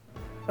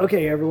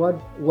Okay,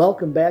 everyone,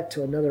 welcome back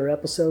to another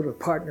episode of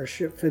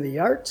Partnership for the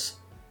Arts,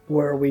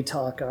 where we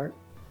talk art.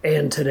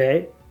 And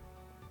today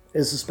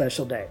is a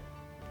special day.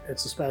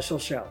 It's a special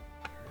show.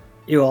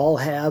 You all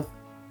have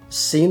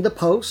seen the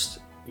post.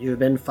 You've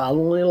been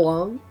following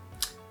along.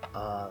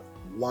 A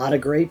lot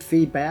of great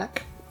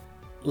feedback.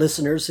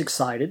 Listeners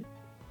excited.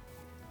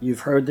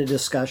 You've heard the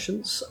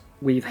discussions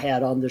we've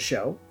had on the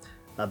show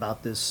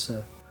about this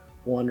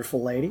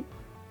wonderful lady.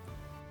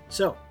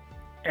 So,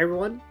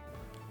 everyone,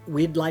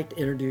 we'd like to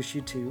introduce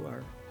you to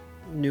our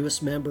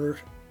newest member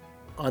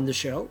on the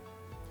show,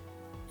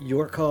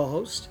 your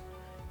co-host,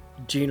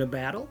 Gina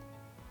Battle.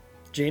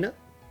 Gina,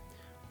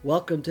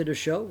 welcome to the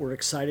show. We're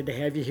excited to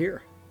have you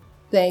here.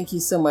 Thank you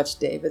so much,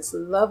 Dave. It's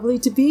lovely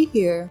to be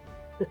here.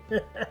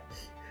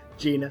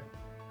 Gina,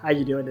 how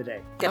you doing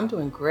today? I'm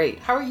doing great.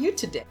 How are you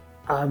today?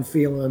 I'm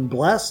feeling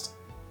blessed.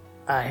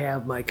 I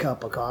have my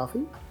cup of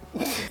coffee.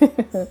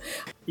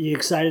 You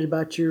excited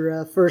about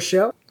your first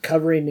show,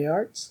 covering the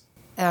arts?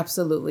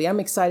 Absolutely. I'm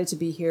excited to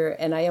be here,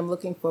 and I am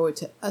looking forward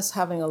to us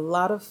having a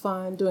lot of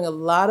fun, doing a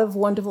lot of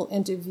wonderful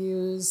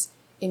interviews,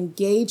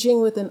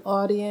 engaging with an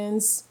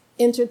audience,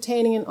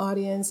 entertaining an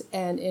audience,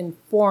 and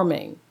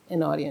informing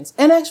an audience,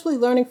 and actually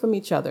learning from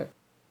each other.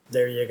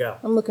 There you go.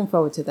 I'm looking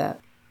forward to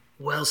that.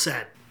 Well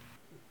said.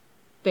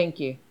 Thank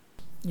you.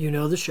 You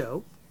know the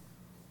show.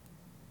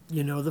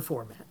 You know the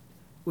format,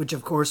 which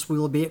of course we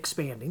will be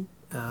expanding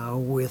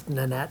with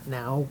Nanette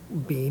now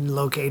being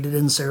located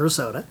in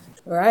Sarasota.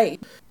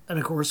 Right. And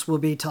of course, we'll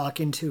be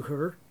talking to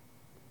her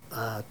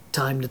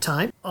time to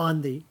time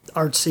on the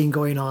art scene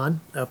going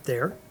on up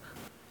there.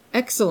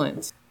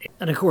 Excellent.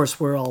 And of course,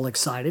 we're all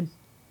excited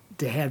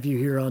to have you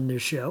here on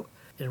this show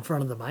in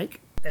front of the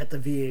mic at the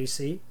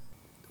VAC,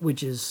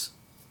 which is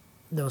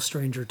no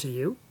stranger to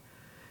you.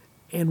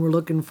 And we're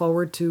looking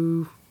forward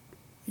to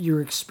your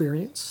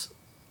experience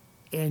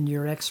and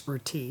your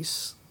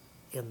expertise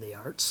in the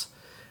arts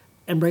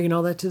and bringing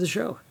all that to the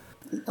show.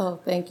 Oh,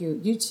 thank you.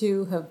 You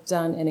two have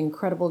done an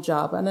incredible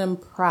job, and I'm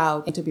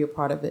proud to be a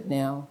part of it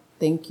now.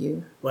 Thank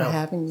you for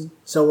having me.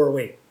 So are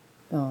we.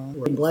 Oh,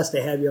 We're blessed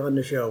to have you on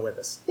the show with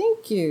us.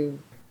 thank you.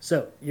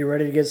 So, you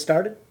ready to get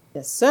started?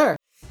 Yes, sir.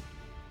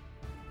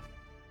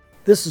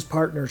 This is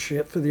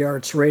Partnership for the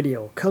Arts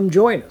Radio. Come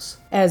join us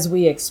As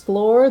we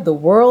explore the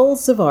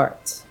worlds of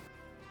art.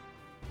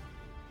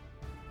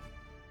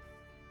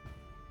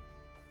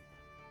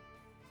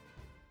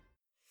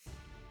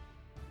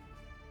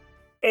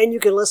 And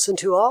you can listen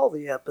to all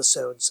the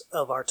episodes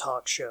of our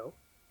talk show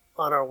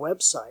on our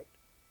website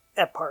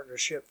at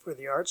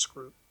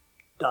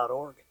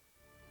partnershipfortheartsgroup.org.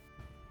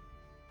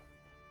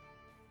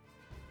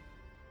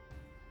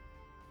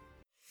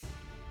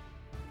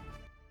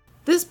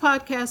 This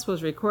podcast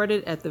was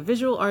recorded at the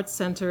Visual Arts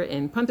Center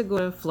in Punta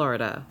Gorda,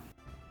 Florida.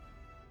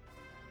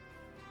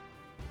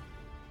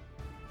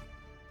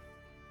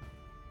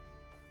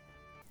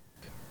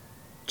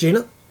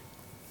 Gina,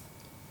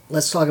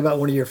 let's talk about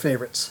one of your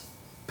favorites,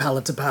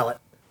 Palette to Palette.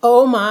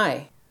 Oh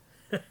my.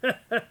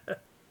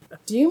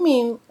 Do you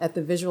mean at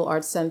the Visual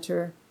Arts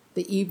Center,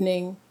 the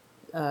evening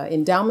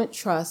Endowment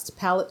Trust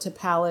Palette to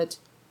Palette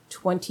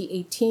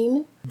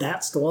 2018?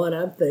 That's the one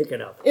I'm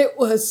thinking of. It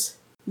was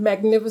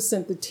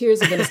magnificent. The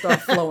tears are going to start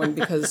flowing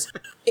because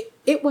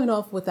it went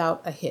off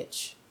without a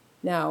hitch.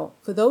 Now,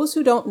 for those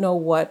who don't know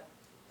what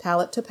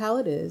Palette to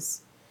Palette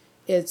is,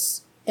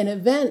 it's an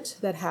event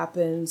that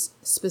happens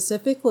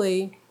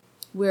specifically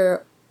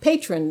where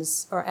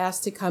patrons are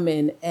asked to come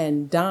in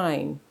and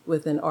dine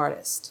with an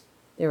artist.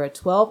 There are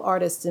 12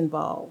 artists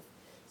involved.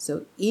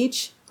 So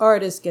each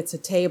artist gets a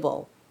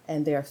table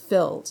and they're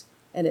filled.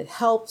 And it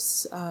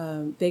helps,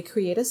 they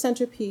create a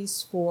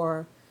centerpiece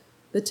for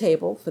the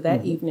table for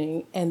that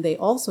evening. And they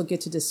also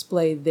get to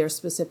display their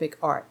specific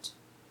art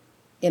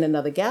in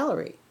another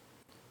gallery.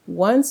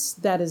 Once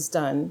that is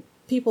done,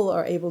 people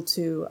are able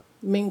to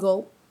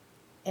mingle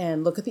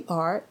and look at the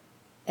art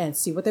and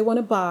see what they want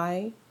to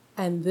buy.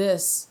 And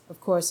this,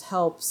 of course,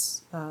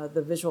 helps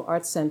the Visual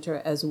Arts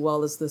Center as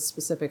well as the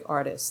specific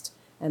artist.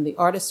 And the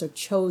artists are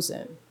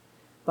chosen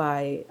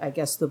by, I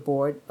guess, the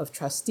board of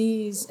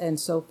trustees and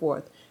so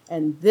forth.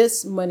 And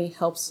this money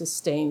helps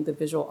sustain the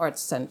Visual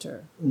Arts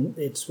Center.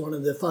 It's one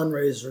of the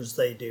fundraisers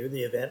they do,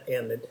 the event,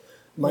 and the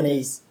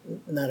money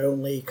not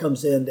only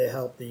comes in to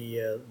help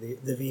the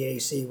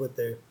VAC with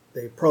the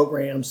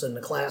programs and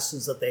the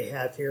classes that they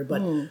have here,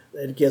 but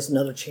it gives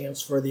another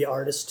chance for the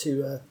artists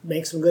to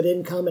make some good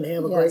income and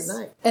have a great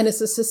night. And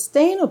it's a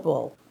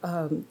sustainable,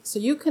 so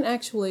you can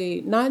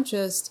actually not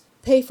just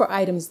pay for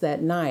items that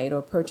night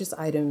or purchase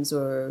items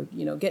or,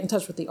 get in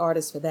touch with the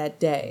artist for that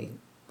day,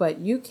 but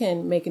you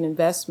can make an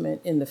investment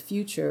in the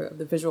future of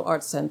the Visual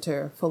Arts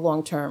Center for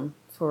long term,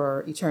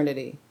 for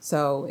eternity.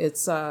 So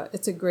it's a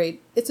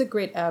great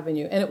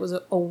avenue, and it was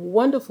a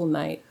wonderful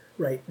night.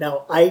 Right.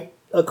 Now, I,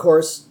 of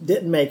course,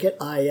 didn't make it.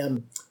 I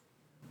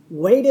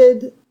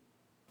waited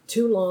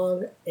too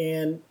long,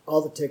 and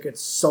all the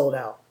tickets sold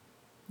out.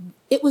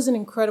 It was an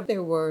incredible. They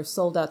were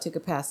sold out to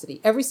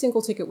capacity. Every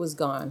single ticket was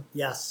gone.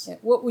 Yes.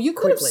 Well, you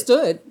could have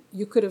stood.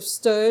 You could have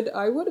stood.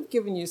 I would have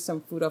given you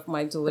some food off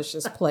my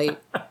delicious plate.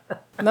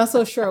 Not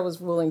so sure I was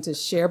willing to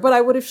share, but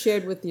I would have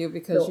shared with you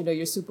because,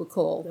 you're super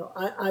cool.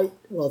 No,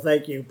 well,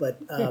 thank you. But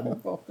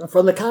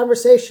from the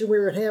conversation we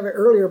were having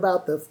earlier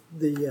about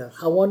the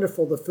how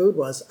wonderful the food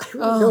was, I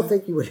really don't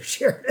think you would have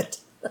shared it.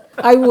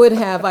 I would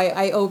have.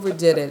 I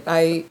overdid it.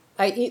 I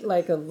eat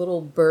like a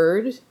little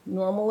bird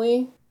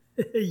normally.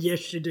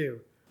 Yes, you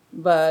do.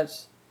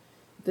 But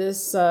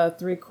this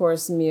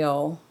 3-course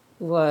meal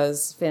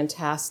was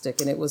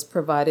fantastic, and it was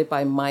provided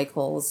by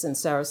Michael's in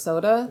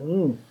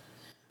Sarasota.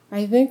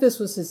 I think this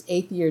was his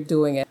 8th year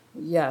doing it.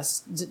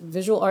 Yes,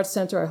 Visual Arts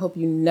Center, I hope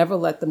you never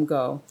let them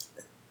go.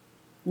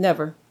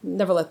 Never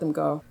let them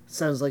go.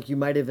 Sounds like you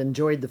might have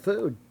enjoyed the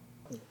food.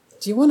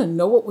 Do you want to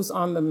know what was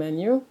on the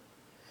menu?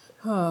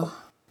 As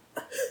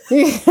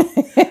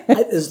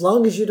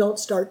long as you don't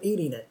start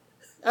eating it.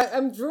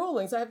 I'm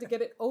drooling, so I have to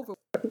get it over.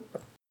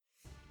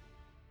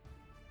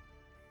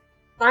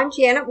 I'm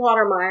Janet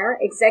Watermeyer,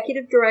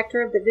 Executive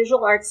Director of the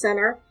Visual Arts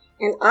Center,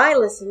 and I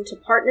listen to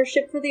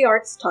Partnership for the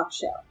Arts Talk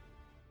Show.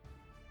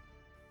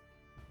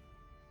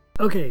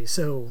 Okay,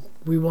 so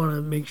we want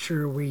to make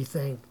sure we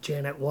thank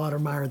Janet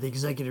Watermeyer, the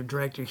Executive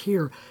Director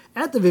here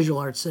at the Visual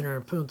Arts Center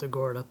in Punta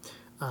Gorda,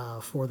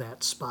 for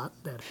that spot.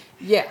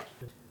 Yeah.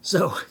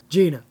 So,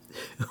 Gina,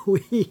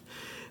 we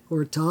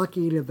were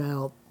talking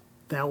about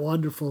that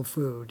wonderful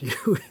food.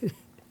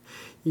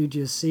 You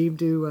just seem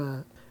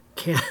to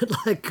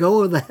can't let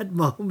go of that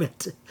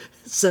moment.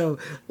 So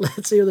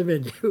let's hear the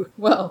menu.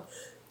 Well,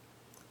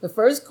 the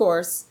first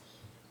course,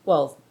 it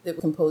was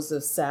composed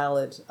of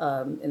salad,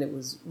 and it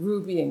was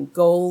ruby and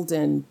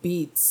golden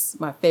beets,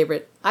 my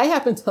favorite. I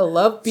happen to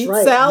love beet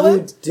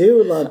salad. You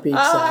do love beet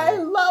salad. I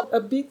love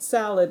a beet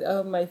salad,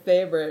 my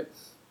favorite.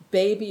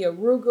 Baby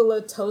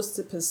arugula,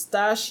 toasted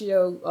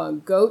pistachio,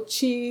 goat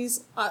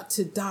cheese,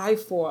 to die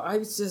for.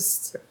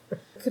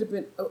 Could have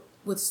been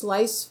with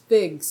sliced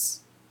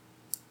figs.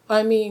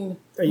 I mean,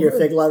 are you a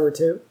fig lover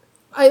too?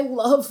 I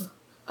love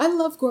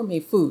gourmet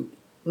food.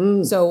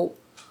 So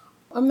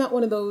I'm not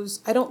one of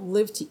those, I don't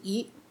live to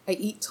eat, I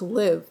eat to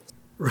live.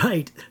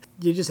 Right.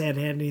 You just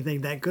hadn't had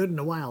anything that good in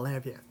a while,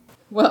 have you?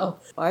 Well,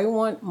 I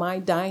want my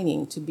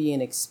dining to be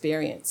an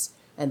experience.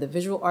 And the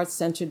Visual Arts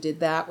Center did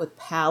that with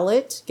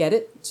palette. Get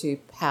it? To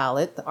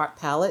palette, the art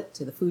palette,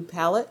 to the food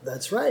palette.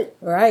 That's right.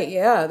 Right,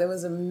 yeah. There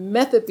was a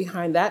method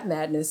behind that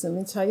madness. Let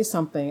me tell you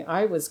something.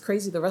 I was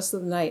crazy the rest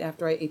of the night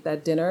after I ate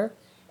that dinner.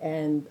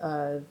 And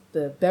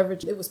the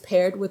beverage, it was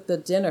paired with the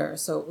dinner.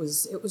 So it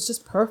was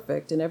just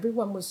perfect. And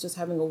everyone was just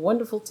having a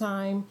wonderful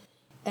time.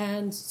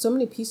 And so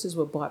many pieces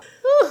were bought.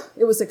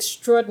 It was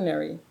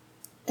extraordinary.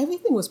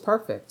 Everything was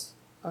perfect.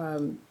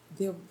 Not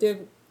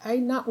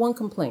one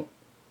complaint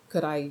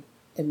could I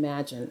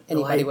imagine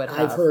anybody would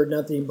have. I've heard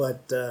nothing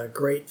but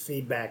great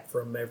feedback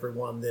from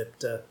everyone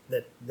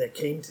that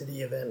came to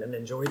the event and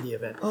enjoyed the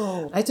event.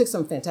 Oh, I took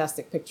some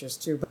fantastic pictures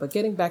too. But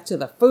getting back to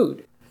the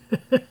food,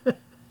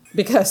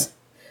 because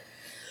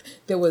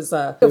there was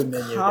a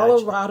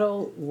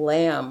Colorado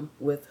lamb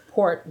with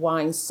port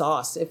wine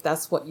sauce, if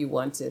that's what you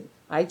wanted.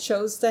 I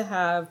chose to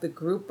have the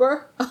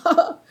grouper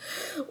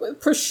with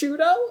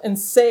prosciutto and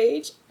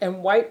sage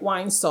and white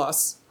wine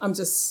sauce. I'm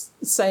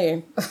just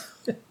saying.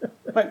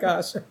 My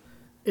gosh.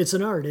 It's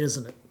an art,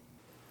 isn't it?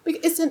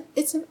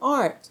 It's an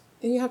art.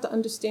 And you have to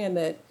understand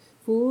that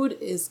food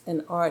is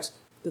an art.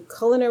 The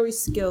culinary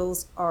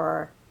skills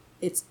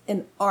it's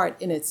an art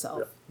in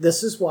itself.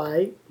 This is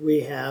why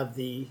we have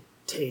the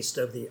Taste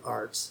of the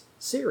Arts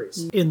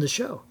series in the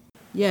show.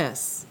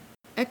 Yes.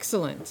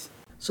 Excellent.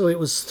 So it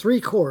was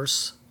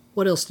 3-course.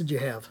 What else did you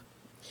have?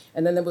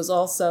 And then there was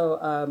also,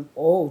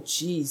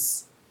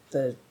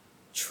 the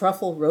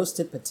truffle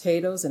roasted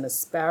potatoes and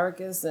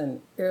asparagus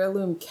and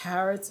heirloom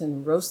carrots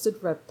and roasted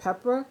red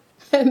pepper.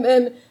 And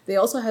then they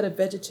also had a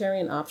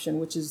vegetarian option,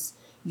 which is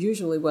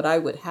usually what I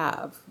would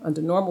have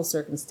under normal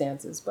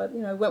circumstances. But,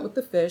 I went with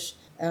the fish.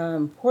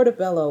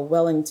 Portobello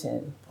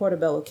Wellington,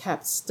 portobello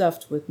cap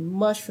stuffed with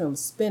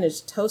mushrooms,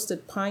 spinach,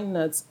 toasted pine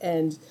nuts,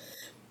 and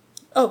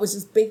it was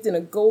just baked in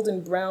a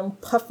golden brown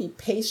puffy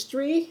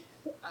pastry.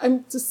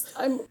 I'm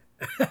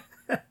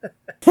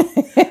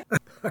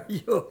Are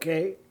you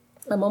okay?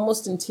 I'm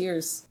almost in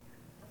tears.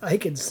 I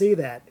can see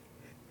that.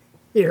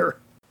 Here.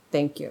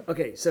 Thank you.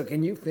 Okay, so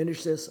can you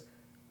finish this?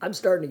 I'm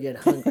starting to get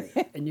hungry,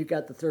 and you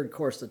got the 3rd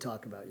course to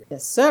talk about.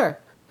 Yes, sir.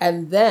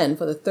 And then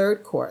for the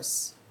 3rd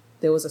course,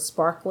 there was a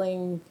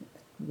sparkling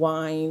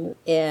wine,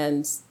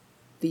 and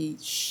the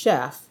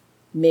chef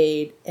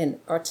made an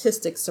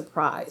artistic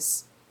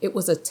surprise. It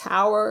was a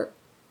tower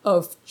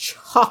of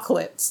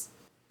chocolate.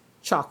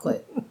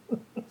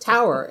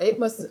 Tower. It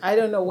must, I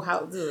don't know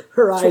how.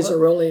 Her eyes are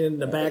rolling in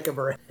the back of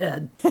her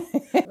head.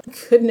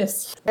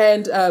 Goodness.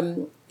 And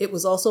it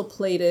was also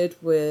plated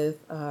with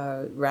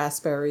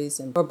raspberries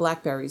or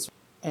blackberries.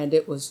 And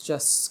it was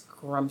just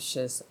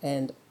scrumptious.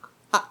 And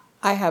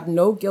I have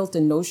no guilt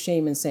and no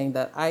shame in saying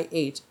that I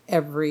ate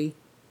every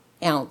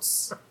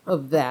ounce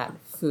of that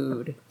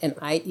food. And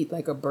I eat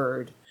like a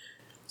bird.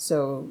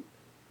 So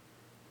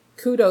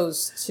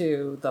kudos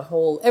to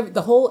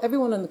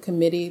everyone on the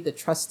committee, the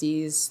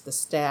trustees, the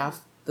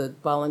staff. the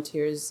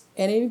volunteers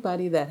and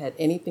anybody that had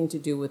anything to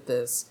do with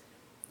this.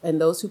 And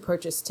those who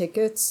purchased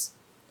tickets,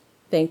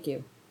 thank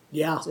you.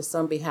 Yeah. Just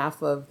on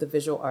behalf of the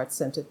Visual Arts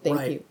Center, thank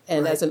Right, you.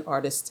 And right. as an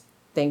artist,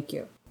 thank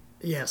you.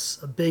 Yes,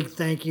 a big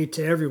thank you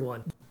to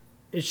everyone.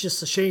 It's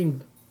just a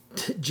shame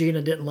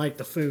Gina didn't like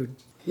the food.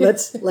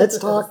 Let's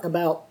talk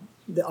about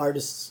the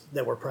artists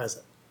that were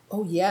present.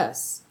 Oh,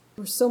 yes.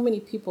 There were so many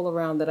people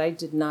around that I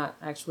did not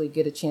actually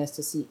get a chance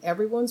to see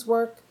everyone's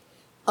work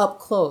up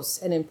close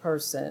and in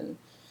person.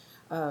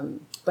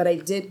 But I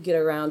did get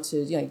around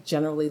to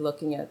generally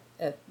looking at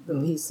the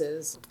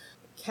pieces.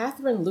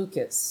 Catherine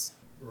Lucas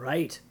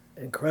Right.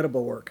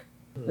 Incredible work.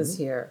 was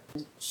here.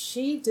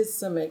 She did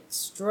some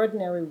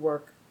extraordinary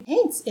work.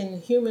 Paints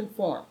in human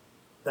form.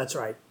 That's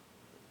right.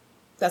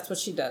 That's what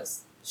she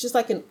does. She's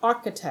like an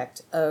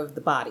architect of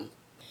the body.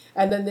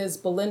 And then there's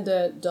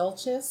Belinda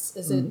Dulces.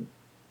 Is it,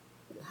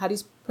 how do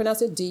you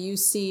pronounce it?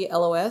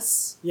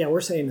 Duclos? Yeah,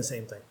 we're saying the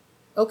same thing.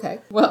 Okay.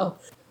 Well,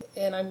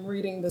 and I'm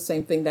reading the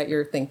same thing that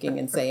you're thinking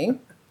and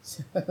saying.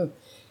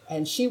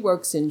 And she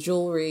works in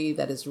jewelry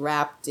that is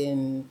wrapped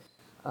in,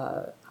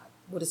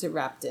 what is it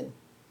wrapped in?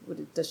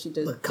 Does she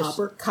do?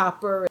 Copper?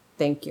 Copper.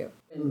 Thank you.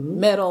 And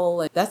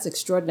metal. And that's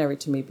extraordinary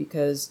to me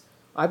because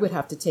I would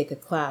have to take a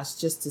class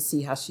just to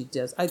see how she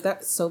does.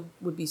 That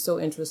would be so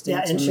interesting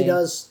Yeah, to and me. she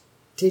does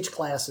teach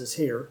classes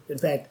here. In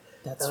fact,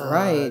 That's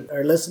right.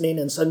 Are listening,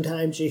 and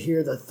sometimes you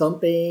hear the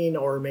thumping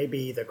or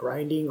maybe the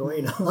grinding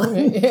going on.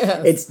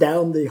 Yes. It's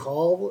down the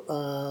hall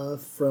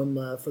from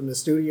the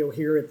studio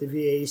here at the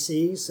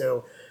VAC.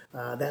 So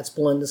that's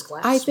Belinda's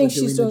class. I think We're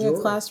she's the doing a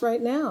jewelry. class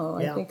right now.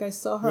 Yeah. I think I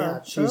saw her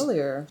Yeah, she's-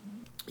 earlier.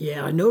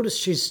 Yeah, I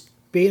noticed she's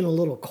being a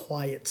little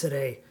quiet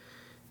today.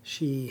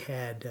 She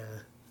had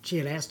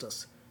asked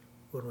us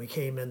when we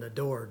came in the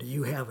door, "Do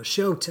you have a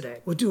show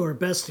today?" We'll do our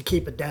best to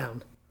keep it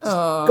down.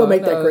 Oh, Go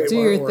make that great do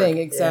your artwork. thing,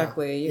 Yeah,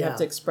 exactly. You yeah. have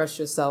to express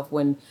yourself.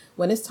 When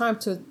it's time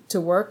to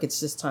work, it's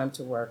just time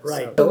to work.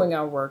 Right. So doing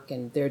our work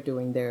and they're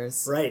doing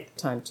theirs. Right.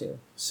 Time to.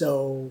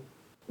 So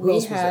who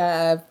else was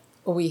there?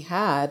 We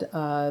had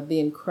the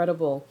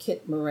incredible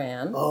Kit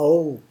Moran.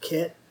 Oh,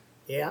 Kit.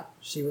 Yeah,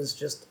 she was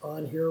just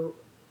on here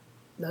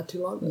not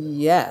too long ago.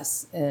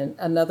 Yes, and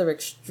another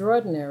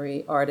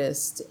extraordinary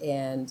artist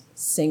and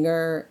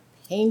singer,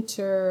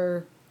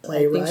 painter. I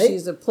Playwright? think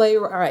she's a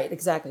playwright. Right,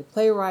 exactly.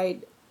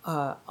 Playwright,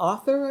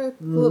 author.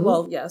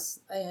 Well, yes.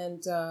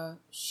 And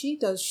she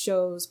does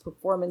shows,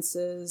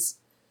 performances.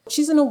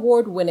 She's an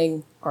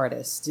award-winning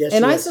artist. Yes,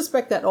 and she I is.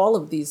 suspect that all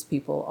of these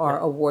people are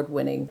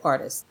award-winning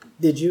artists.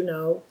 Did you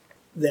know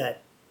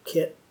that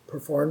Kit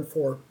performed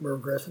for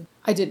Merv Griffin?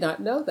 I did not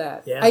know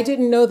that. Yeah. I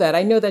didn't know that.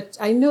 I know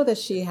that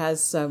she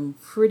has some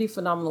pretty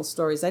phenomenal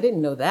stories. I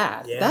didn't know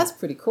that. Yeah. That's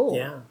pretty cool.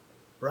 Yeah,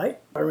 right.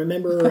 I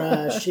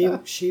remember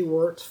she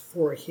worked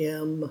for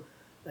him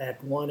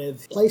at one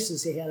of the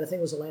places he had. I think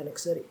it was Atlantic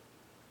City.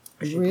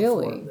 She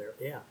Really? performed there.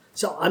 Yeah.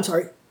 So I'm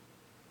sorry.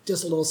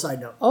 Just a little side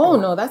note. Oh,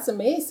 no, that's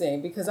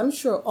amazing because I'm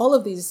sure all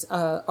of these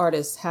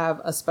artists have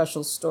a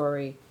special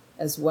story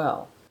as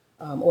well.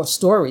 Or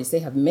stories. They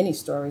have many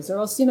stories, or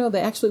else, they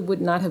actually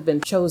would not have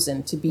been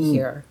chosen to be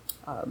here,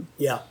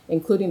 Yeah.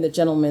 including the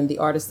gentleman, the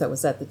artist that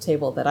was at the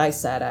table that I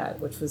sat at,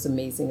 which was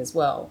amazing as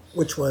well.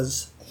 Which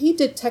was, He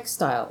did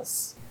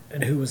textiles.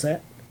 and who was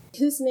that?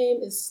 His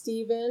name is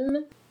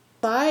Stephen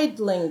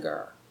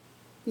Seidlinger.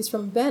 He's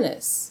from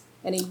Venice,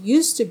 and he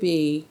used to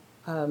be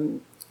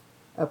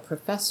a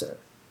professor.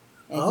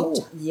 And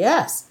Oh.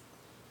 yes.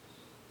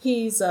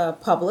 He's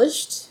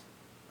published.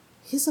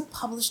 He's a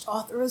published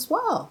author as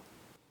well.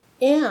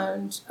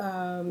 And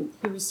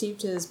he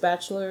received his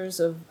Bachelor's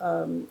of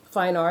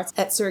Fine Arts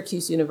at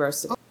Syracuse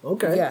University.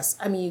 Okay. Yes,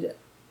 I mean,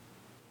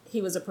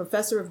 he was a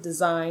professor of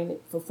design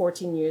for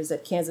 14 years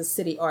at Kansas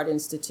City Art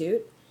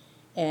Institute,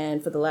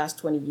 and for the last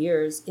 20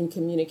 years in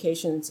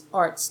Communications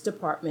Arts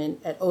Department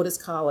at Otis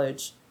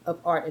College of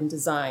Art and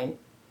Design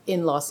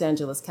in Los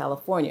Angeles,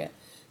 California.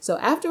 So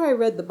after I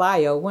read the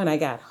bio when I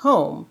got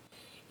home,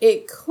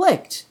 it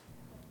clicked.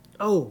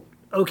 Oh,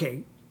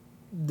 okay.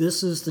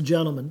 This is the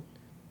gentleman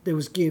that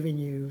was giving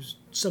you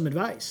some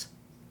advice.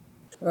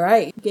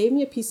 Right. He gave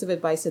me a piece of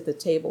advice at the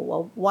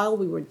table while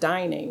we were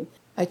dining.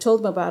 I told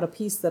him about a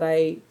piece that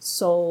I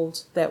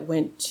sold that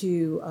went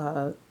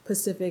to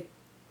Pacific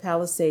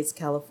Palisades,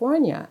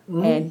 California.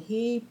 And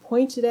he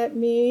pointed at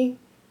me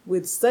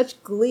with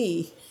such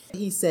glee.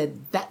 He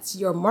said, "That's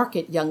your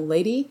market, young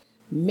lady.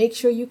 Make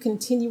sure you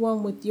continue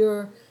on with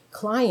your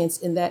clients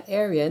in that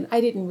area." And I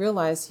didn't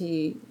realize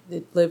he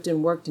lived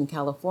and worked in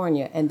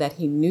California and that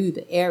he knew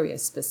the area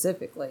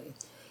specifically.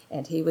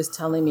 And he was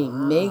telling me,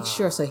 make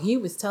sure. So he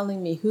was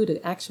telling me who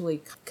to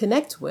actually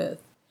connect with.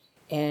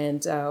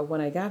 And when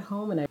I got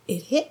home,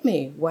 it hit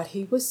me what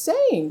he was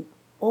saying.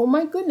 Oh,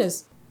 my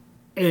goodness.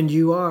 And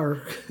you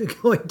are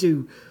going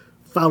to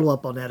follow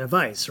up on that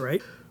advice,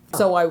 right?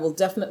 So I will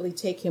definitely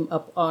take him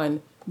up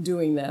on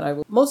doing that. I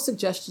will most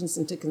suggestions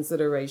into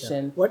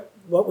consideration. What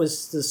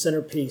was the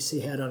centerpiece he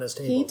had on his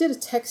table? He did a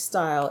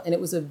textile, and it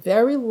was a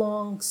very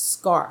long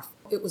scarf.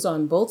 It was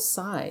on both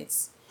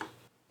sides.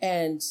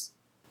 And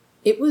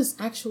It was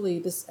actually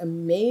this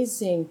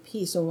amazing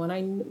piece, and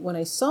when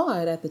I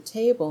saw it at the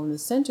table in the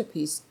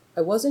centerpiece,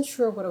 I wasn't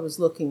sure what I was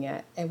looking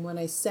at. And when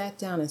I sat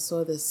down and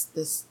saw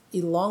this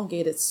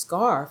elongated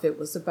scarf, it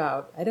was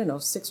about, I don't know,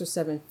 6 or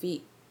 7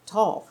 feet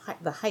tall,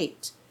 the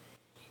height,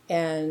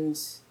 and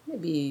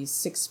maybe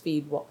 6,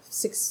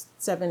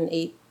 7,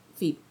 8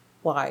 feet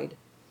wide.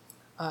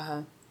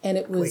 And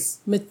it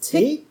was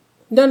Feet?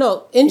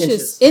 No,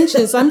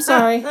 inches. I'm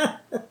sorry.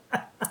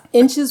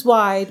 Inches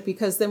wide,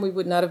 because then we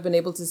would not have been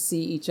able to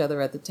see each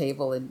other at the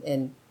table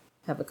and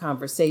have a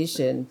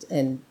conversation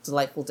and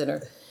delightful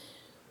dinner.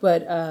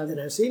 But And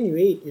I've seen you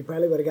eat. You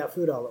probably would have got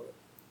food all over.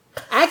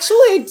 actually,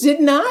 I did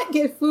not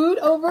get food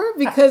over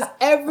because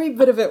every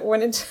bit of it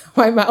went into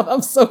my mouth.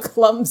 I'm so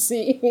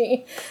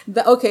clumsy.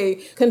 Okay,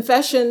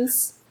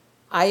 confessions.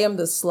 I am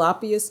the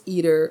sloppiest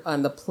eater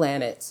on the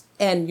planet.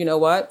 And you know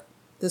what?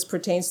 This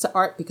pertains to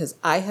art because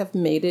I have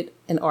made it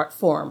an art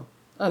form,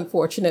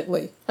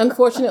 unfortunately.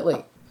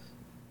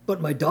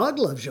 But my dog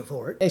loves you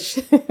for it.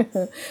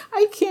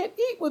 I can't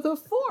eat with a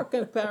fork,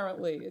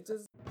 apparently. It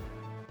just...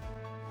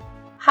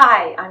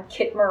 Hi, I'm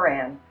Kit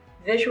Moran,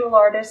 visual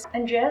artist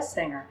and jazz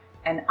singer,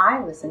 and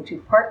I listen to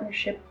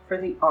Partnership for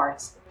the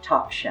Arts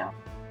talk show.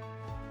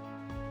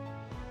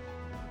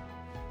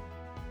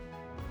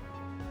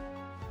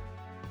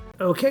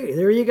 Okay,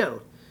 there you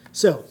go.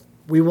 So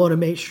we want to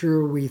make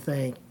sure we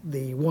thank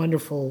the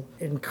wonderful,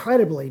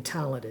 incredibly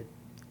talented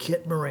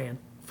Kit Moran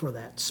for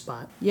that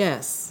spot.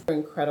 Yes.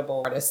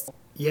 Incredible artist.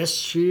 Yes,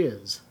 she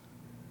is.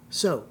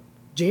 So,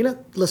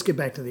 Gina, let's get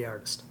back to the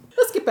artist.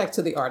 Let's get back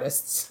to the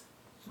artists.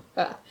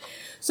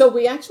 So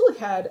we actually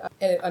had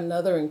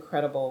another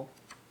incredible,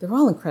 they're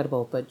all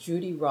incredible, but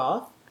Judy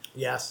Roth.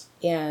 Yes.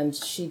 And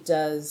she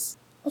does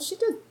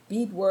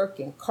beadwork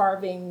and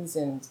carvings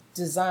and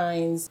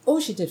designs. Oh,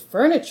 she did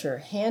furniture,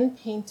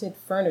 hand-painted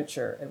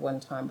furniture at one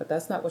time, but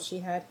that's not what she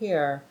had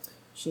here.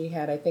 She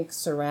had, I think,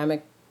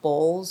 ceramic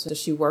bowls. Does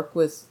she work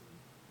with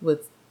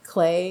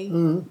clay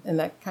and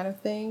that kind of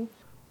thing?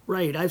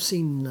 Right. I've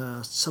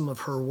seen some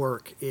of her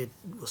work. It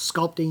was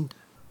sculpting.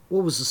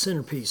 What was the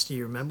centerpiece? Do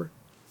you remember?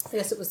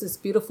 Yes, it was this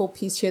beautiful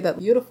piece here. That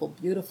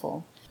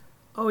beautiful.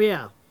 Oh,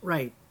 yeah.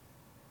 Right.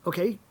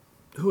 Okay.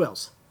 Who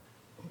else?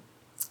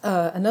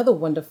 Another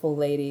wonderful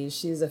lady.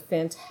 She's a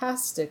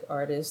fantastic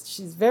artist.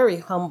 She's very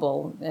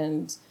humble,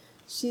 and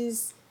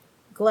she's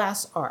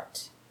glass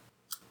art,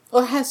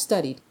 or has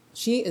studied.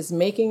 She is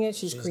making it,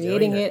 she's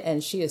creating it,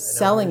 and she is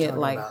selling it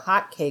like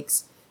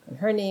hotcakes. And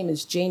her name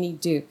is Janie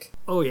Duke.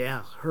 Oh,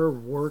 yeah. Her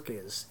work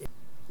is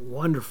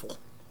wonderful.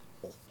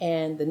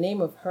 And the name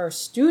of her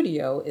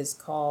studio is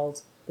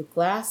called the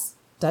Glass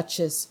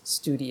Duchess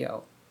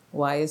Studio.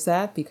 Why is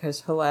that?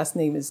 Because her last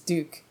name is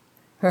Duke.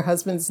 Her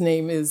husband's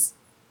name is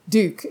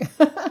Duke,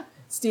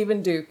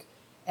 Stephen Duke.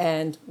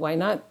 And why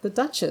not the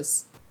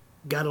Duchess?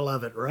 Gotta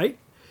love it, right?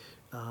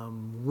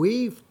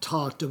 We've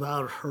talked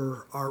about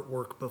her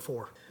artwork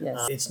before.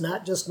 Yes. It's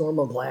not just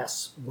normal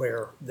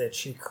glassware that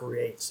she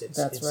creates. It's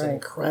right.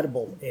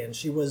 incredible. And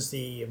she was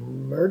the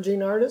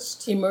emerging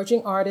artist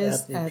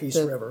at the Peace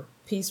River.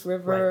 Peace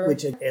River. Right,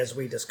 which, as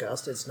we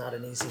discussed, it's not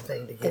an easy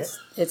thing to get.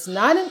 It's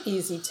not an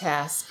easy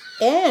task.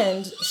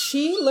 And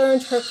she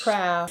learned her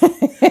craft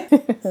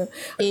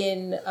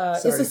in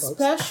it's a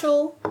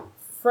special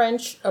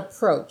French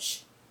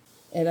approach.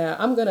 And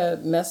I'm going to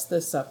mess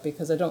this up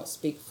because I don't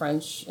speak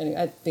French. And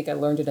I think I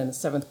learned it in the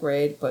 7th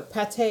grade. But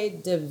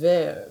pâté de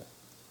verre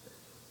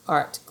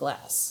art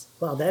glass.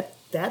 Well,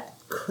 that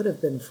could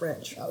have been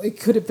French. Oh, it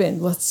could have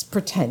been. Let's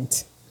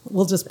pretend.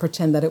 We'll just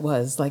pretend that it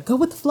was. Like, go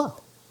with the flow.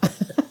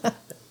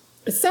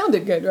 It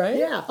sounded good, right?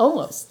 Yeah.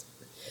 Almost.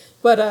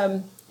 But,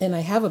 and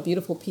I have a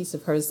beautiful piece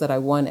of hers that I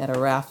won at a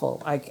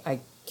raffle. I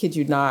kid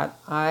you not.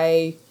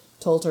 I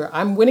told her,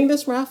 I'm winning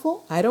this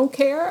raffle. I don't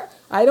care.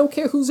 I don't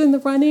care who's in the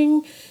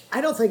running. I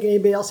don't think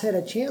anybody else had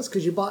a chance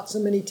because you bought so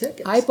many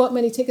tickets. I bought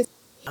many tickets.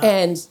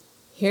 And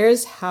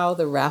here's how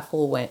the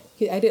raffle went.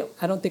 I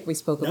don't think we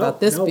spoke about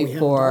this before. We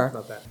haven't talked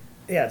about that.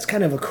 Yeah, it's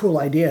kind of a cool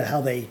idea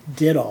how they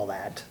did all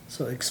that.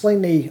 So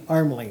explain the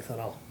arm length and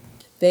all.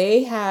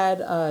 They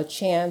had a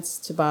chance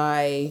to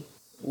buy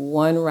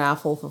one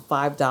raffle for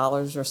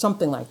 $5 or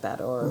something like that,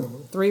 or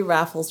 3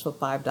 raffles for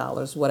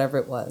 $5, whatever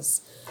it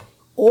was.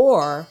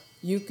 Or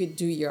you could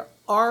do your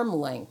arm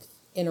length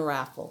in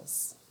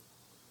raffles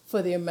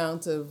for the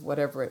amount of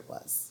whatever it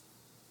was.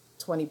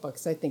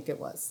 $20, I think it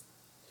was.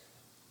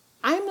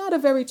 I'm not a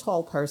very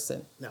tall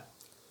person. No.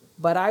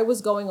 But I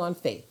was going on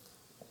faith.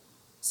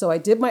 So I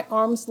did my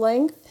arm's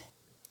length.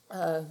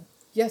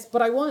 Yes,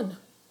 but I won.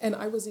 And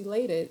I was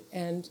elated.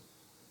 And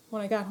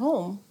when I got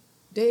home,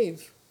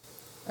 Dave,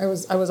 I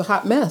was a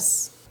hot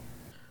mess.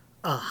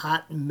 A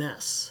hot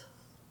mess.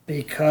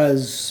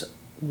 Because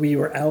we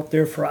were out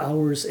there for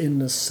hours in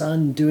the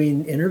sun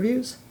doing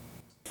interviews?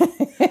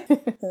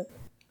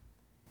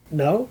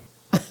 No?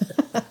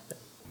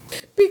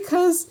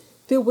 Because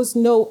there was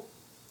no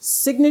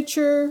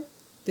signature,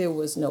 there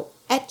was no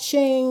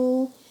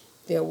etching,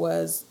 there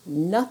was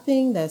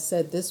nothing that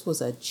said this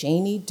was a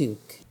Janie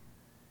Duke.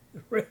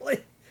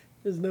 Really?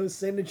 There's no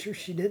signature?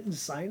 She didn't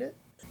sign it?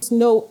 There's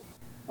no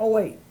Oh,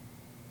 wait.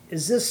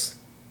 Is this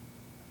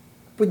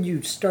when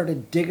you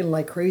started digging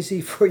like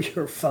crazy for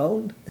your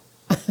phone?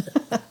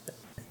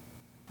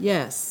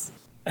 Yes.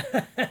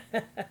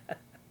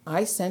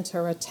 I sent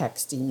her a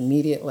text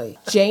immediately.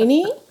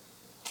 Janie,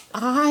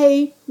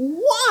 I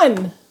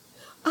won!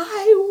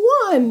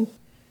 I won!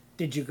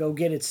 Did you go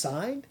get it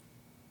signed?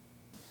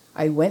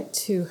 I went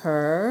to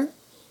her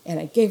and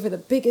I gave her the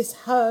biggest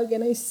hug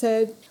and I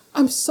said,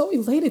 I'm so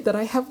elated that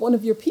I have one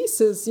of your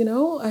pieces, you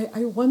know?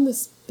 I won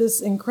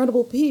this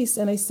incredible piece.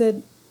 And I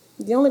said,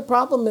 the only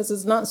problem is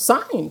it's not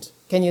signed.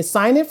 Can you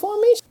sign it for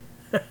me?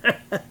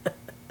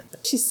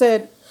 She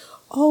said,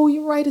 oh,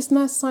 you're right, it's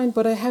not signed,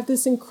 but I have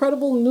this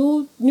incredible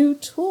new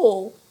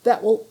tool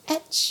that will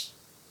etch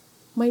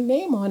my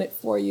name on it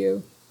for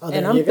you. Oh,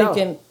 and there I'm you go.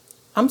 thinking,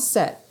 I'm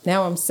set.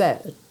 Now I'm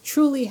set. I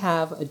truly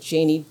have a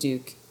Janie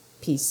Duke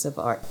piece of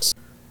art.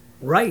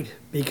 Right,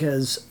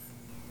 because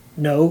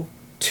no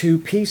two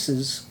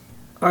pieces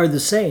are the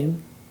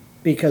same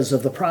because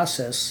of the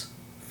process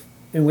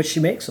in which she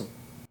makes them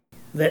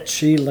that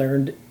she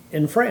learned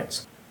in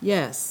France.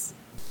 Yes.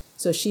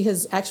 So she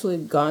has actually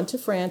gone to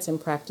France and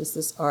practiced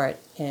this art,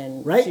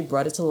 and Right. she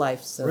brought it to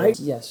life. So Right.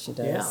 yes, she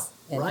does. Yeah,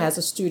 And right. has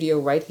a studio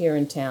right here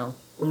in town.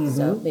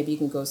 So maybe you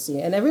can go see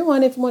it. And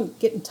everyone, if you want to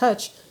get in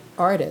touch,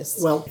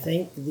 artists. Well, I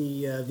think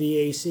the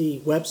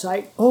VAC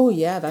website Oh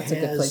yeah, that's a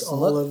good has place to all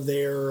look. of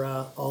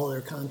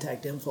their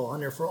contact info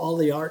on there for all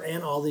the art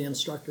and all the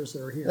instructors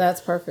that are here.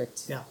 That's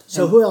perfect. Yeah.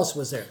 So who else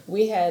was there?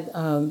 We had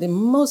the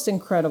most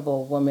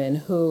incredible woman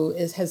who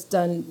has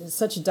done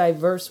such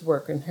diverse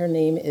work, and her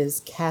name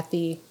is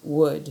Kathy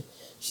Wood.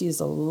 She's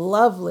a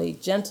lovely,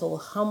 gentle,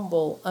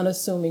 humble,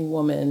 unassuming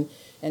woman,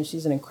 and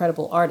she's an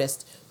incredible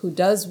artist who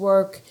does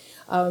work.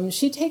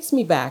 She takes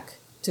me back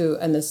to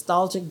a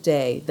nostalgic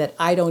day that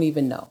I don't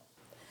even know.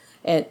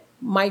 And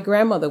my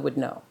grandmother would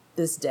know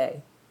this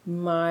day.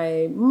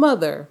 My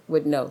mother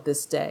would know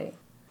this day,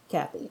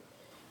 Kathy.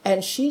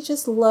 And she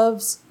just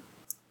loves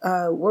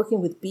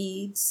working with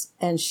beads,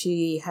 and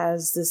she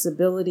has this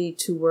ability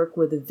to work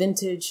with the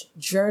vintage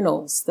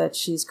journals that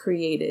she's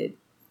created.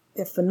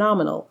 They're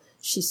phenomenal.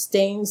 She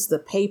stains the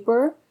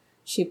paper.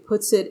 She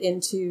puts it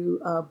into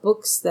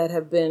books that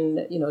have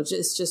been,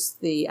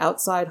 just the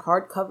outside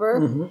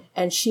hardcover,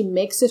 and she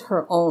makes it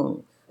her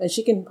own. And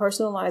she can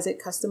personalize it,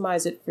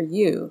 customize it for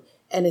you.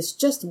 And it's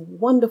just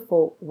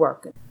wonderful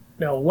work.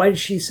 Now, why does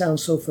she sound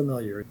so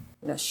familiar?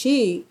 Now,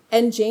 she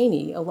and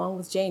Janie, along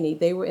with Janie,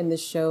 they were in the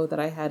show that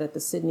I had at the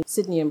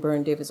Sydney and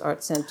Byrne Davis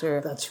Art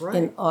Center. That's right.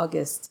 In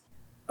August.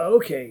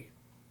 Okay,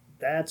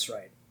 that's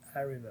right. I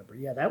remember.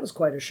 Yeah, that was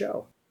quite a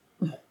show.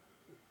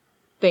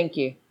 Thank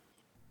you.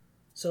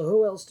 So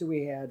who else do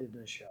we have in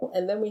the show?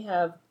 And then we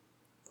have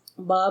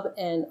Bob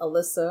and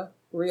Alyssa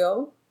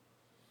Rio.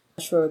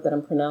 I'm sure that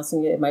I'm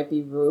pronouncing it. It might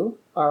be Rue,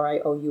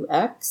 Rioux.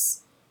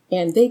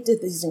 And they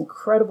did these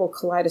incredible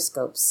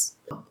kaleidoscopes.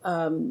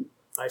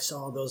 I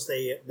saw those.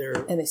 They're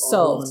And they all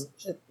sold.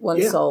 on- One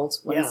Yeah. sold.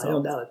 One Yeah, I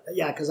sold. don't doubt it.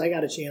 Yeah, because I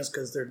got a chance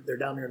because they're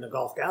down there in the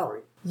golf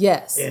gallery,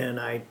 Yes. and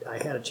I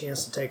had a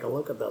chance to take a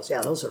look at those.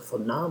 Yeah, those are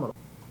phenomenal.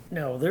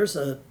 No, there's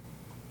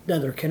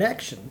another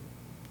connection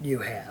you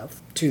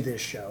have to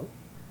this show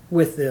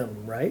with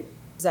them, right?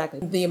 Exactly.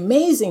 The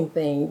amazing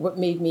thing, what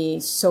made me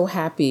so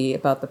happy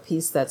about the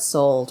piece that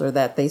sold, or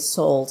that they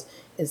sold,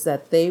 is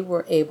that they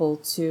were able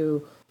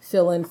to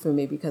fill in for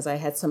me because I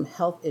had some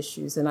health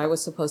issues and I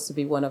was supposed to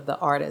be one of the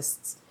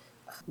artists.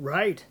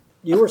 Right.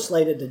 You were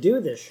slated to do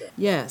this show.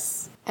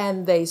 Yes.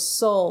 And they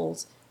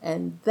sold.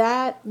 And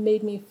that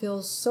made me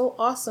feel so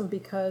awesome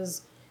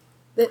because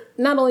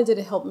not only did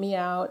it help me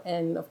out,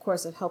 and of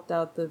course it helped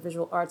out the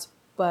visual arts,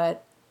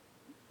 but,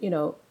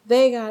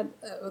 they got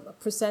a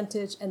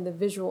percentage and the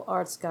visual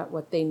arts got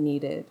what they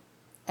needed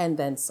and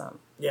then some.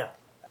 Yeah.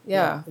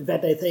 Yeah. In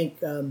fact, I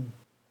think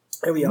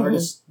every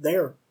artist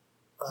there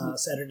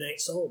Saturday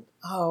night sold.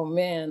 Oh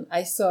man,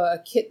 I saw a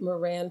Kit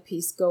Moran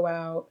piece go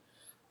out.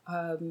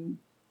 I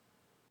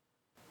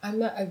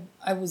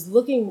was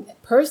looking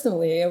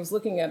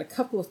at a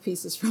couple of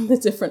pieces from the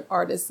different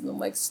artists, and I'm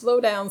like, slow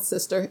down,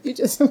 sister. You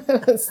just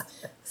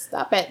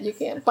stop it. You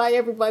can't buy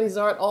everybody's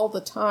art all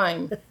the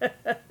time.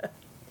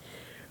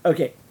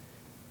 Okay,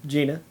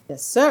 Gina,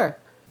 Yes, sir.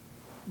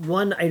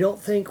 one I don't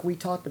think we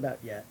talked about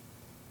yet,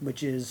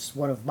 which is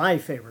one of my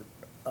favorite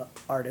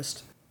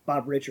artists,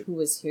 Bob Richard. Who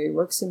was here? He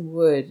works in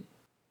wood,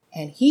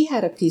 and he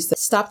had a piece that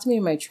stopped me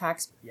in my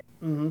tracks.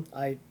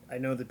 I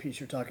know the piece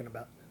you're talking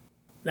about.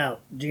 Now,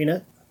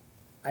 Gina,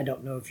 I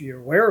don't know if you're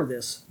aware of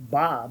this.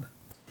 Bob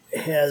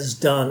has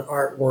done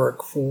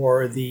artwork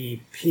for the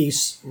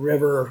Peace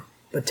River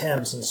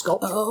Botanics and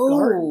Sculpture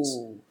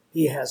Gardens.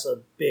 He has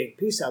a big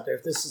piece out there.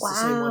 If this is the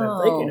same one I'm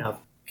thinking of.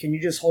 Can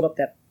you just hold up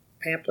that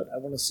pamphlet? I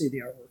want to see the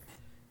artwork.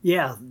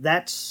 Yeah,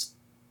 that's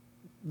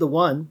the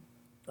one.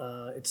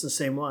 It's the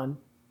same one.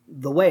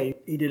 The way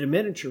he did a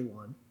miniature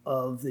one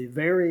of the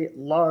very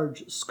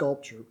large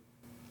sculpture.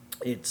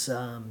 It's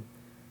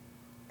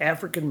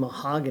African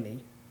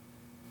mahogany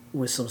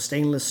with some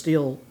stainless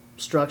steel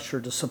structure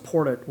to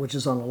support it, which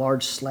is on a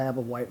large slab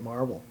of white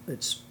marble.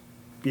 It's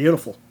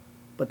beautiful.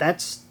 But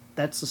that's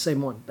That's the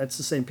same one. That's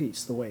the same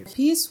piece, the The waves.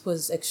 piece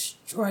was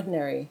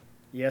extraordinary.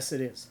 Yes,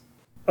 it is.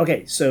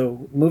 Okay,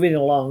 so moving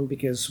along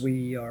because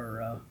we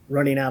are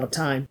running out of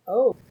time.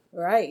 Oh,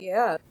 right,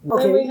 yeah.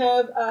 Okay. Then we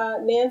have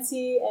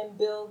Nancy and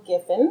Bill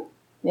Giffen.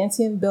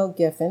 Nancy and Bill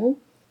Giffen.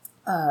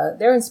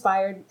 They're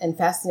inspired and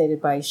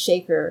fascinated by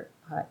Shaker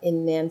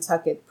in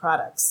Nantucket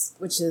products,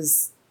 which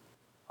is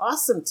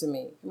awesome to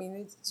me. I mean,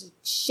 it's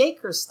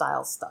Shaker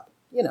style stuff,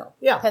 you know.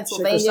 Yeah,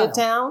 Pennsylvania Shaker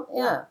style. town.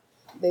 Yeah.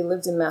 They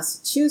lived in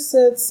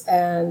Massachusetts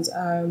and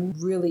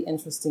really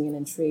interesting and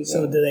intriguing.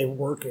 So do they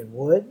work in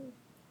wood?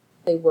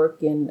 They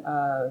work in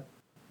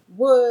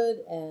wood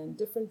and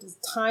different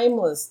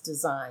timeless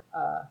design.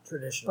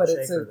 Traditional But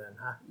it's shaker a- then,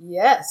 huh?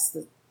 Yes,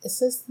 it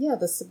says, yeah,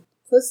 the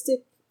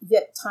simplistic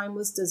yet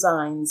timeless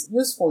designs,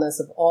 usefulness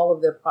of all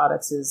of their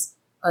products is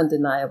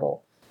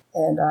undeniable.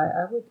 And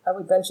I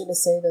would venture to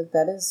say that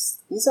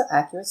these are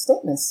accurate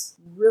statements.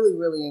 Really,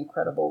 really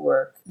incredible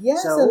work.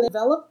 Yes, So- and they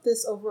developed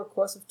this over a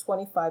course of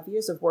 25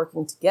 years of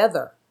working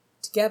together.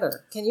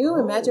 Can you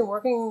imagine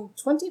working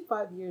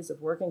 25 years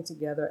of working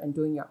together and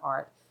doing your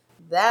art?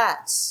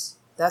 That's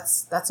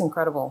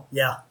incredible.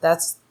 Yeah,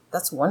 That's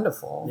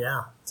wonderful.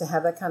 yeah. To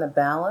have that kind of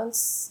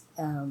balance,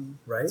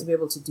 Right. to be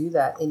able to do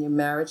that in your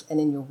marriage and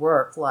in your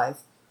work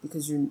life,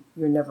 because you're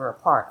never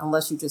apart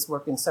unless you just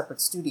work in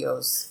separate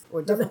studios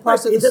or different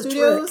parts of might the be the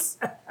studios.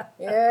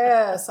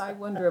 Yes, I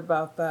wonder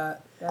about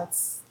that.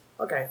 That's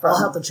Okay, I'll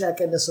have to check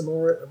into some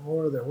more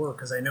of their work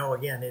because I know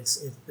again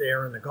it's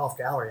there in the Golf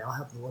Gallery. I'll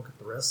have to look at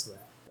the rest of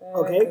that.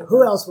 Okay,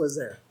 who else was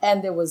there?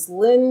 And there was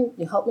Lynn.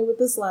 You help me with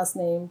this last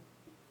name,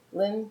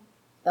 Lynn,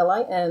 Lin.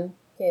 Okay,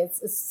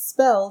 it's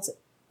spelled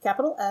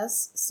capital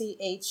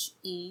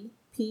Schepperly.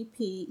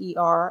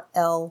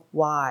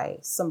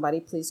 Somebody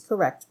please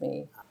correct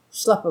me.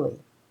 Schlepperly.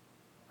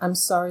 I'm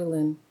sorry,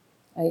 Lynn.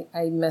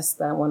 I messed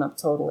that one up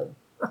totally.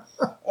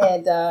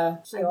 And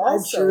she I'm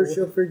also. sure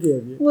she'll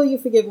forgive you. Will you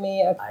forgive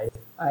me? I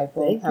I won't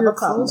think have you're a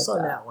problem close with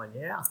on that. that one.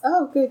 Yeah.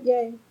 Oh, good,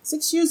 yay.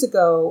 6 years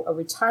ago, a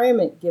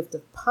retirement gift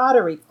of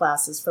pottery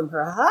classes from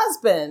her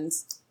husband.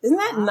 Isn't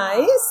that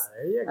nice?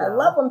 There you go. I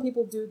love when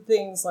people do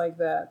things like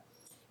that.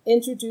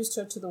 Introduced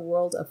her to the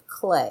world of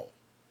clay.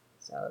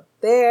 So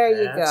there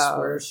you go. That's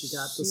where she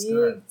got the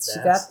start. She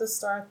got the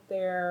start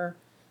there.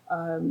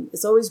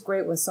 It's always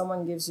great when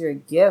someone gives you a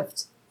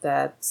gift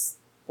that's,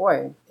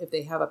 boy, if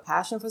they have a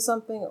passion for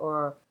something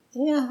or,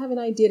 yeah, I have an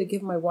idea to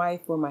give my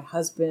wife or my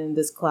husband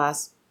this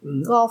class.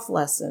 Mhm. Golf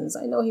lessons.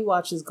 I know he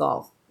watches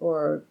golf.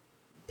 Or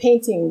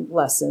painting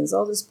lessons.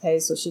 I'll just pay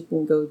so she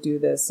can go do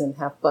this and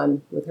have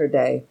fun with her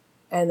day.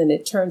 And then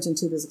it turns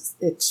into this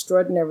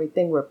extraordinary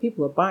thing where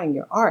people are buying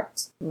your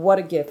art. What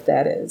a gift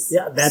that is.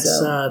 Yeah,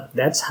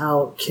 that's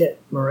how Kit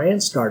Moran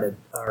started.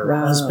 Her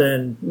Wow.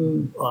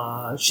 husband,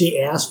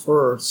 she asked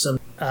for some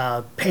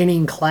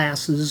painting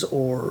classes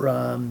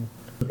or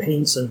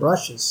paints and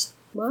brushes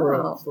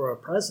Wow. for a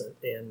present,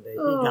 and he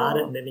got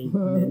it, and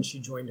then she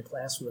joined a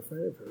class with a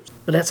friend of hers.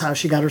 But that's how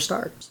she got her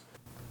start.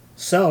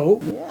 So,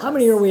 how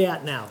many are we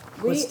at now?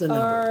 What's the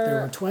number?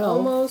 There were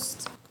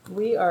 12.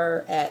 We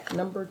are at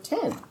number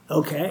 10.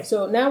 Okay.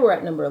 So now we're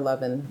at number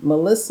 11.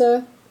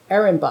 Melissa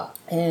Ehrenbach.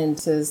 And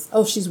says,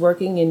 she's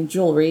working in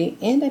jewelry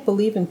and I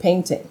believe in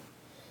painting.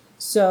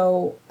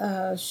 So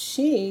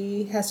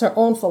she has her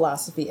own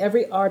philosophy.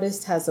 Every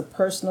artist has a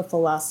personal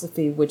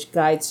philosophy which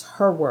guides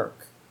her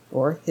work,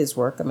 or his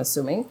work, I'm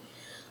assuming.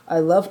 I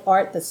love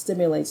art that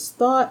stimulates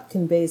thought,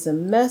 conveys a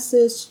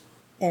message,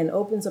 and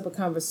opens up a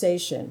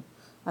conversation.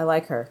 I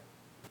like her.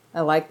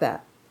 I like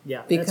that.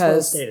 Yeah,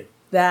 Because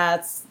that's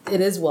well stated.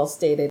 it is well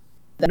stated.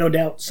 No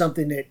doubt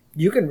something that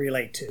you can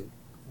relate to,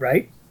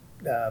 right?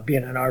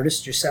 Being an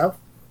artist yourself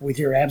with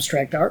your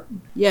abstract art.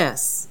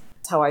 Yes.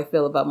 That's how I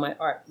feel about my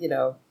art.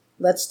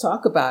 Let's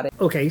talk about it.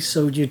 Okay,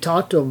 so you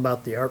talk to them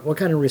about the art. What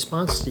kind of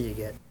response do you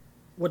get?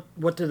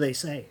 What do they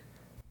say?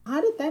 How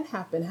did that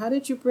happen? How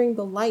did you bring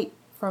the light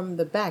from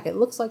the back? It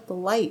looks like the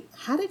light.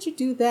 How did you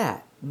do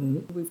that?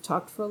 Mm-hmm. We've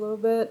talked for a little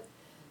bit.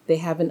 They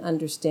have an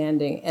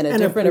understanding and a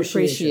different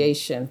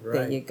appreciation. Right.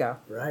 There you go.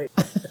 Right.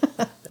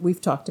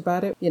 We've talked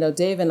about it.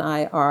 Dave and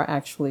I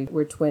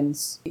we're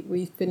twins.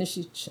 We finish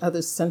each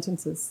other's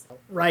sentences.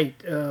 Right,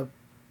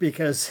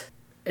 because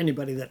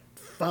anybody that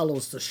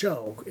follows the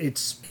show,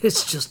 it's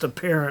just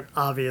apparent,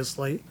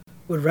 obviously,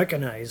 would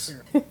recognize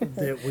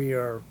that we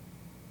are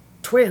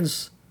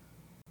twins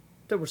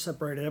that were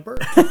separated at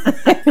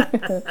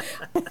birth.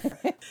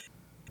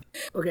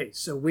 Okay,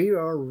 so we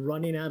are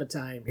running out of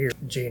time here,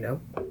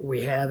 Gino.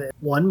 We have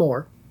one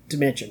more to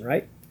mention,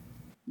 right?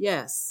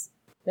 Yes.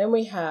 Then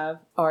we have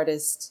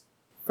artists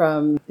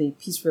from the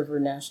Peace River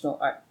National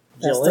Art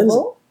Jill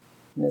Festival,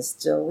 Miss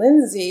Jill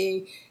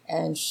Lindsay,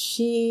 and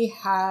she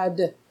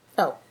had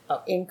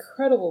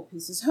incredible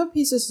pieces. Her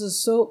pieces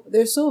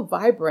are so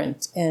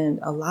vibrant and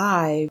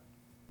alive.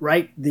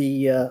 Right,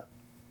 the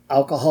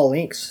alcohol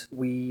inks.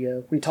 We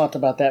talked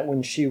about that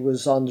when she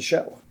was on the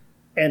show,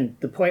 and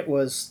the point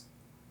was,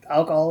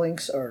 alcohol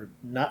inks are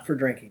not for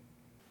drinking.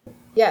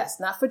 Yes,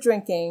 not for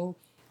drinking,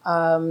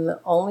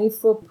 only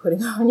for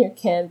putting on your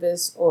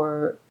canvas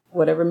or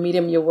whatever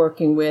medium you're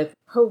working with.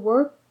 Her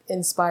work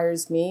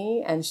inspires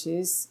me, and she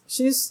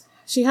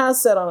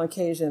has said on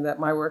occasion that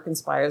my work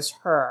inspires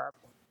her.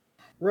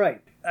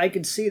 Right. I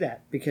can see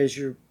that because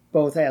you're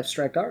both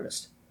abstract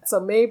artists. So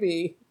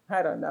maybe,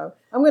 I don't know.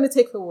 I'm going to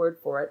take her word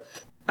for it.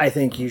 I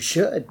think you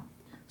should.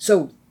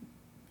 So,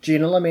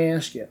 Gina, let me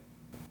ask you,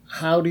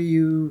 how do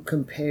you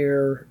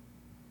compare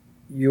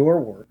your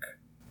work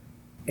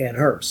and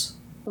hers?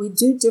 We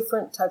do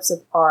different types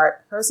of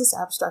art. Hers is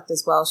abstract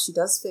as well. She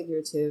does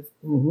figurative.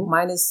 Mm-hmm.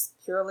 Mine is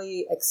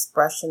purely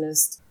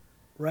expressionist.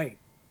 Right.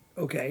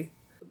 Okay.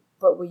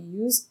 But we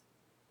use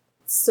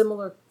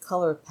similar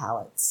color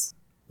palettes.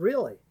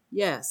 Really?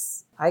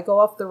 Yes. I go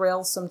off the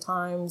rails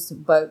sometimes,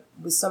 but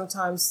we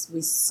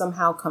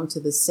somehow come to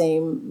the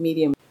same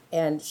medium.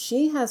 And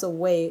she has a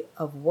way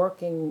of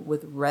working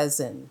with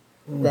resin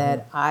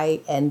that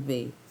I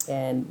envy.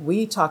 And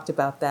we talked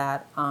about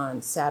that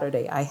on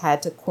Saturday. I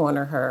had to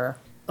corner her.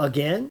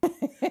 Again?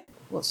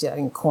 Well, I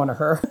didn't corner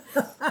her.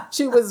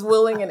 She was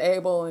willing and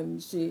able,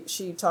 and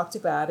she talked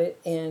about it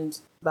and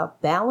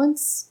about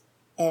balance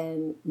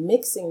and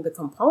mixing the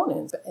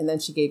components. And then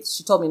she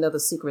told me another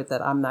secret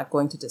that I'm not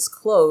going to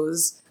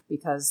disclose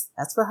because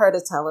that's for her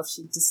to tell if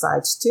she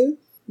decides to.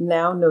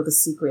 Now know the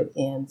secret,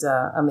 and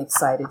I'm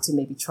excited to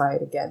maybe try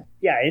it again.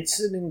 Yeah, it's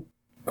an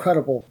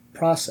incredible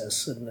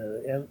process,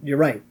 and you're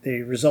right.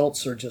 The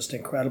results are just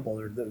incredible.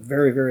 They're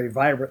very, very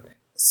vibrant.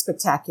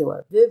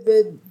 Spectacular.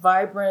 Vivid,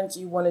 vibrant.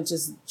 You want to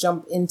just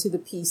jump into the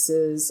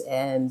pieces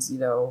and,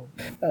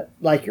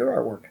 like your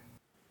artwork.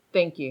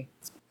 Thank you.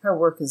 Her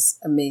work is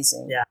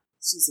amazing. Yeah.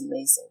 She's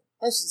amazing.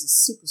 And she's a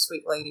super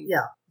sweet lady.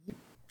 Yeah.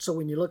 So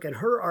when you look at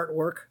her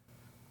artwork,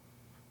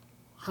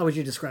 how would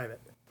you describe it?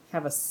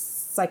 Have a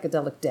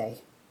psychedelic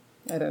day.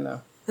 I don't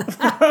know.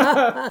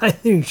 I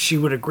think she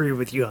would agree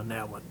with you on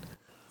that one.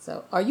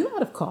 So, are you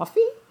out of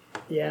coffee?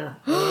 Yeah.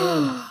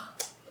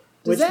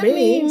 Does that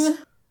mean...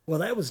 Well,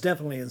 that was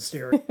definitely in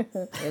stereo.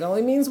 It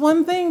only means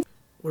one thing.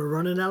 We're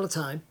running out of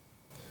time.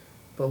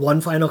 But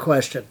one final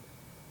question.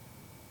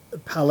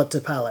 Palette to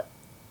palette.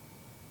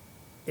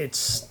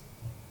 It's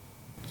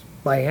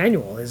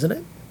biannual, isn't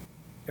it?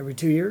 Every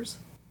 2 years?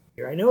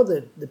 I know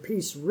that the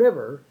Peace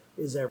River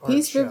is every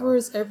Peace show. River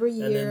is every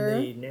year. And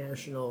then the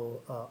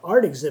National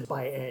Art Exhibit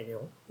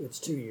biannual. It's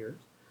 2 years.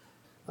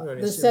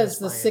 This says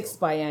the sixth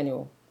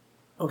biannual.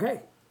 Okay,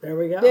 there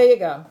we go. There you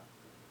go.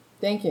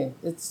 Thank you.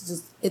 It's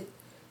just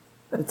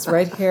it's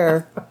right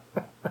here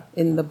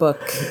in the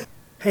book.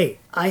 Hey,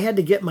 I had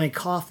to get my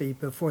coffee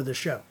before the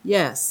show.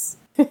 Yes.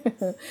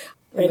 And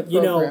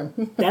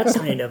that's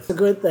kind of a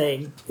good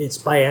thing. It's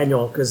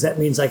biannual because that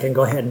means I can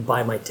go ahead and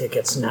buy my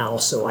tickets now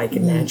so I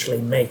can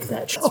actually make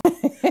that show.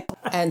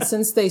 And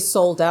since they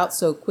sold out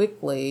so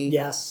quickly.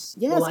 Yes.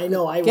 Well, I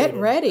know. Get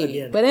ready.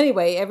 Again. But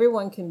anyway,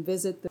 everyone can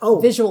visit the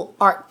Visual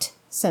Art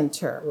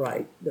Center.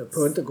 Right. The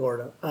Punta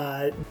Gorda.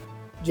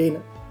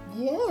 Gina.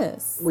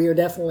 Yes. We are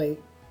definitely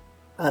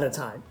out of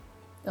time.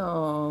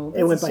 Oh,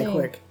 it went by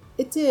quick.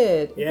 It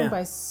did. Yeah. It went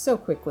by so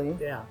quickly.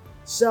 Yeah.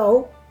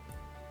 So,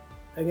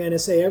 I'm going to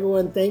say,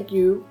 everyone, thank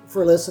you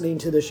for listening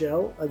to the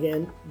show.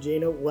 Again,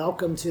 Gina,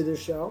 welcome to the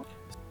show.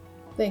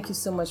 Thank you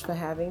so much for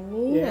having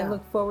me. Yeah. I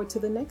look forward to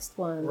the next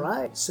one.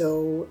 Right.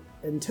 So,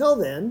 until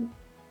then,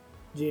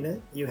 Gina,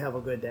 you have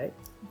a good day.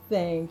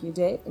 Thank you,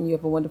 Dave. And you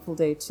have a wonderful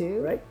day,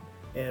 too. Right.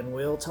 And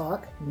we'll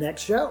talk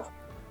next show,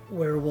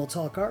 where we'll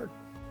talk art.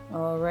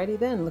 Alrighty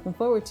then. Looking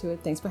forward to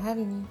it. Thanks for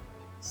having me.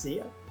 See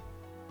ya.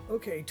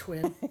 Okay,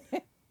 twin.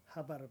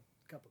 How about a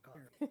cup of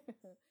coffee?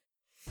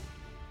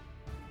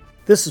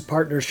 This is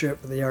Partnership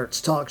for the Arts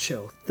Talk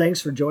Show.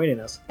 Thanks for joining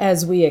us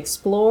as we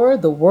explore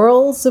the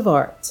worlds of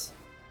art.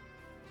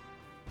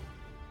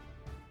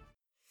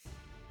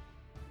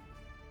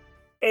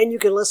 And you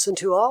can listen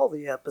to all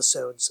the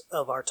episodes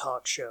of our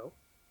talk show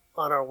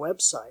on our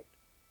website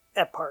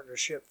at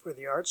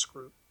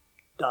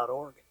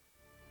partnershipfortheartsgroup.org.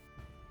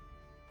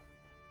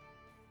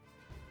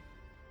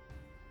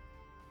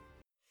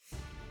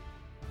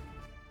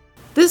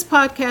 This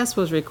podcast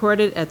was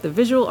recorded at the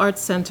Visual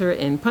Arts Center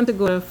in Punta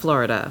Gorda,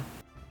 Florida.